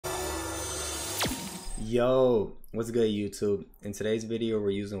Yo, what's good YouTube? In today's video, we're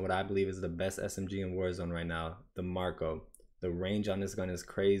using what I believe is the best SMG in Warzone right now, the Marco. The range on this gun is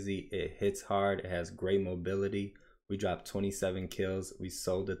crazy. It hits hard. It has great mobility. We dropped 27 kills. We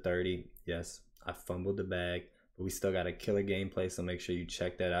sold to 30. Yes, I fumbled the bag, but we still got a killer gameplay, so make sure you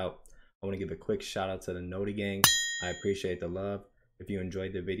check that out. I want to give a quick shout out to the Noti gang. I appreciate the love. If you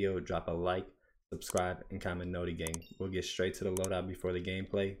enjoyed the video, drop a like, subscribe, and comment Noti gang. We'll get straight to the loadout before the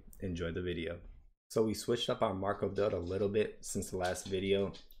gameplay. Enjoy the video. So we switched up our Marco build a little bit since the last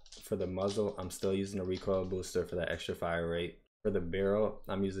video. For the muzzle, I'm still using a recoil booster for that extra fire rate. For the barrel,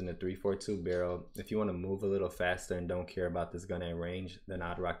 I'm using the 342 barrel. If you want to move a little faster and don't care about this gun at range, then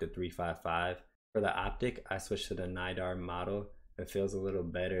I'd rock the 355. For the optic, I switched to the NIDAR model. It feels a little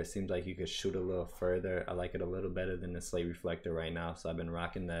better. It seems like you could shoot a little further. I like it a little better than the slate reflector right now, so I've been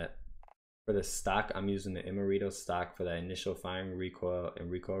rocking that. For the stock, I'm using the Emerito stock for that initial firing recoil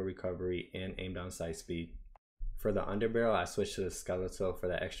and recoil recovery and aim down sight speed. For the underbarrel, I switched to the skeletal for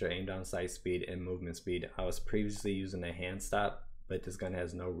the extra aim down sight speed and movement speed. I was previously using a hand stop, but this gun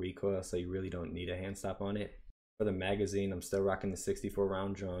has no recoil, so you really don't need a hand stop on it. For the magazine, I'm still rocking the 64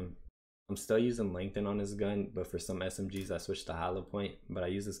 round drum. I'm still using lengthen on this gun, but for some SMGs, I switched to hollow point, but I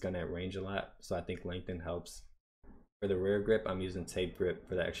use this gun at range a lot, so I think lengthen helps. For the rear grip, I'm using tape grip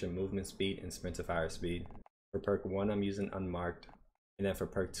for the extra movement speed and sprint to fire speed. For perk 1, I'm using unmarked, and then for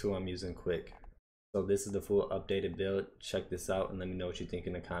perk 2, I'm using quick. So this is the full updated build. Check this out and let me know what you think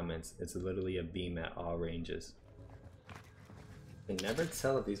in the comments. It's literally a beam at all ranges. I can never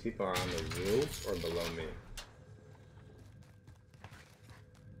tell if these people are on the roof or below me.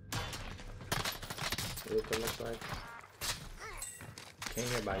 See what that looks like? Came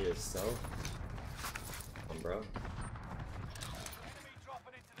here by yourself? Come on, bro.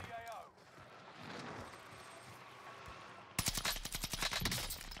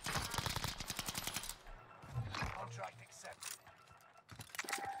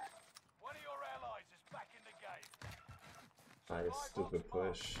 This stupid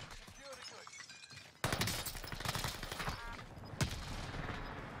push.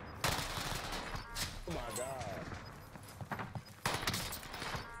 Oh my god.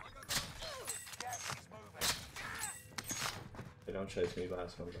 They don't chase me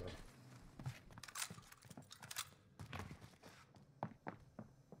last one, bro.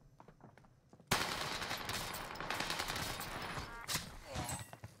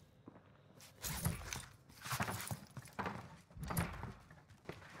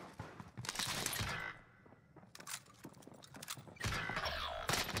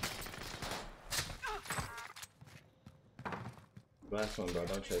 Last one, bro.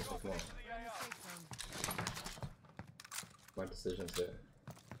 Don't chase me. Come on. My decision's here.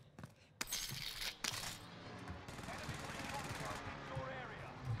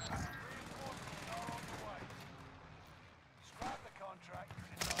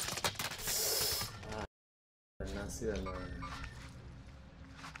 I did not see that, man.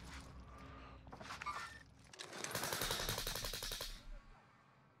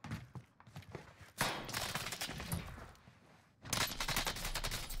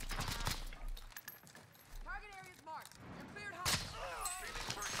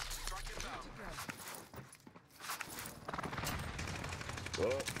 Whoa.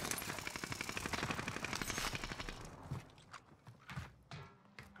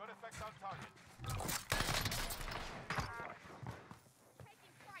 Good effect on target.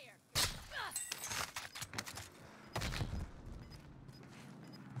 Taking fire.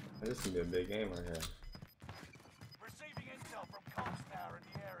 This is gonna be a big game right here. Receiving intel from comms tower in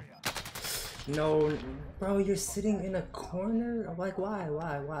the area. No, bro, you're sitting in a corner? Like, why?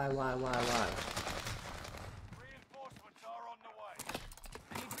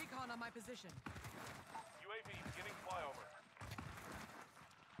 Position. UAV beginning flyover.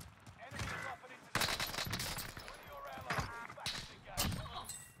 Enemy dropping into the... One of your allies is back in the game.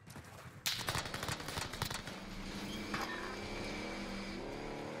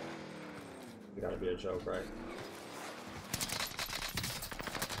 You gotta be a joke, right?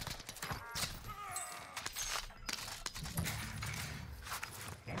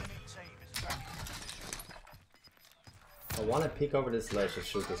 Enemy team is back in position. I want to peek over this ledge to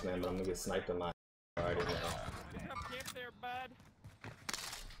shoot this man, but I'm gonna get sniped on my already now. Camp there, bud.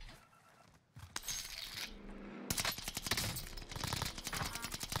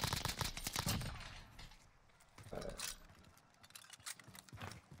 Alright.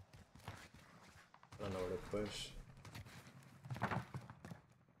 I don't know where to push.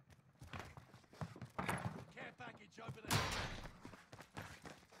 Care package over there.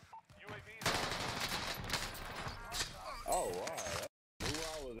 UAV is... Oh wow. Who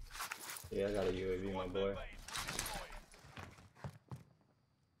I was Yeah, I got a UAV, my boy.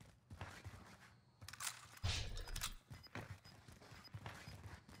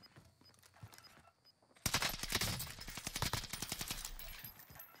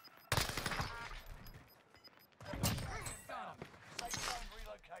 Safe zone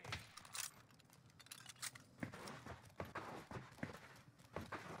relocated.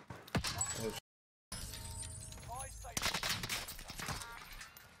 Oh, Buy station.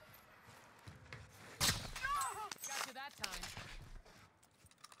 Got you that time.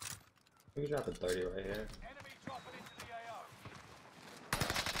 we can drop a 30 right here. Enemy dropping into the AO.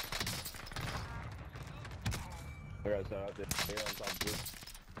 I got shot out there. Here on top blue.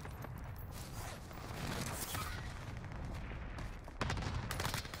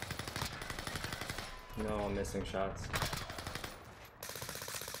 No, I'm missing shots.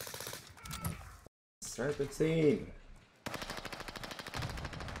 Serpentine.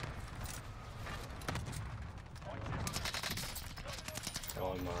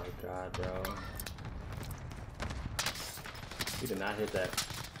 Oh my god, bro. You did not hit that.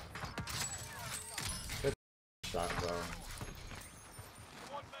 Good shot, bro.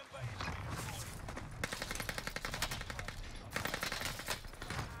 One member is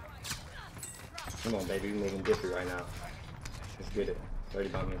Come on, baby. We're moving different right now. Let's get it. 30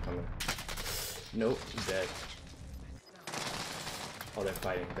 bomb incoming. Nope, he's dead. Oh, they're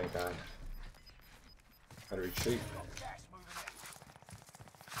fighting. Thank God. Gotta retreat. gas moving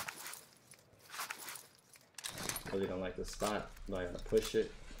in. Really don't like the spot, but I gotta push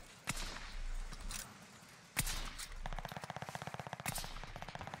it.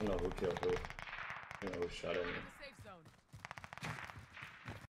 I don't know who killed who. I don't know who shot at me. The safe zone.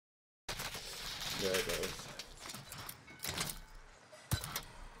 There it goes.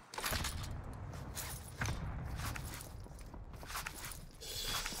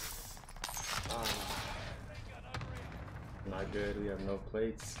 Not good, we have no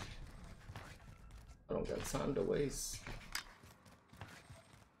plates. I don't got time to waste.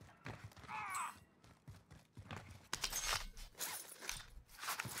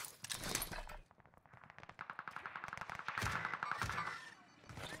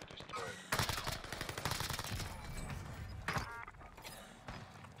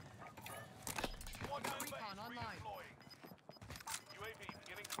 One member recon is online. redeploying. UAV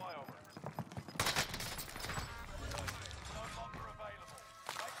beginning flyover. No longer available.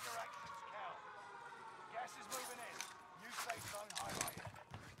 Make your actions count. Gas is moving in. New safe zone highlighted.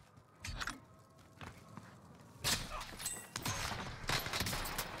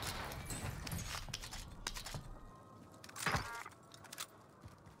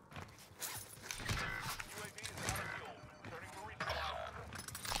 UAV is out of fuel. Turning for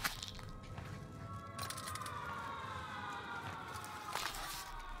resupply.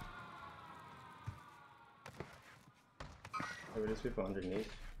 There is people underneath.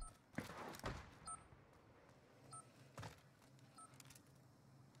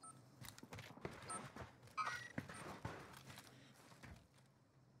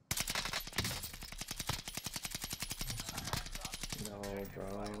 No,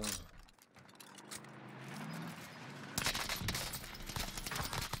 bro.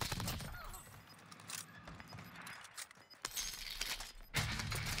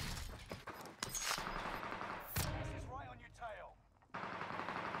 Gas is right on your tail.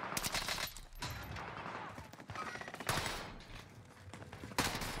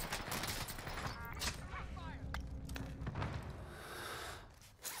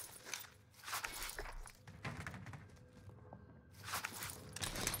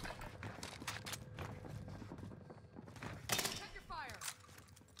 Check your fire.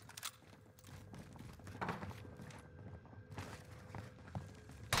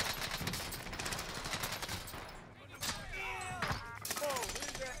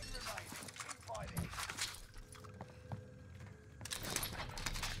 Keep fighting.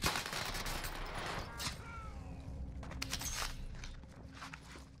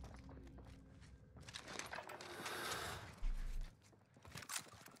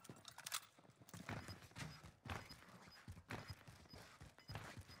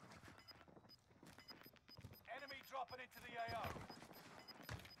 Enemy dropping into the AO.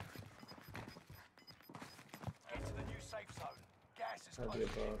 Get to the new safe zone. Gas is I'll be closing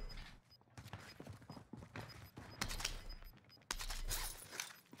in. above.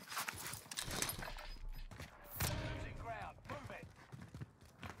 Losing ground. Move it.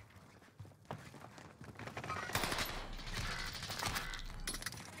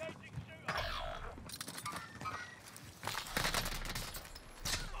 Engaging shooter.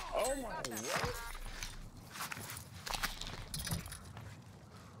 Oh my, what?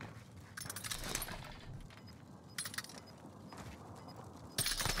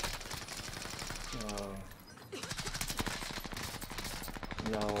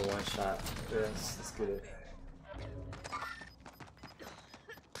 No, one shot. Yes, let's get it.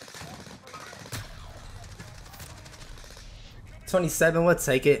 $27, we'll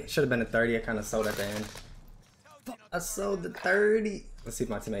take it. Should have been a 30. I kind of sold at the end. I sold the 30. Let's see if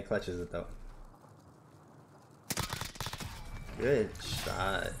my teammate clutches it though. Good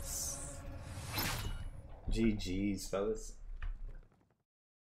shots. GG's, fellas.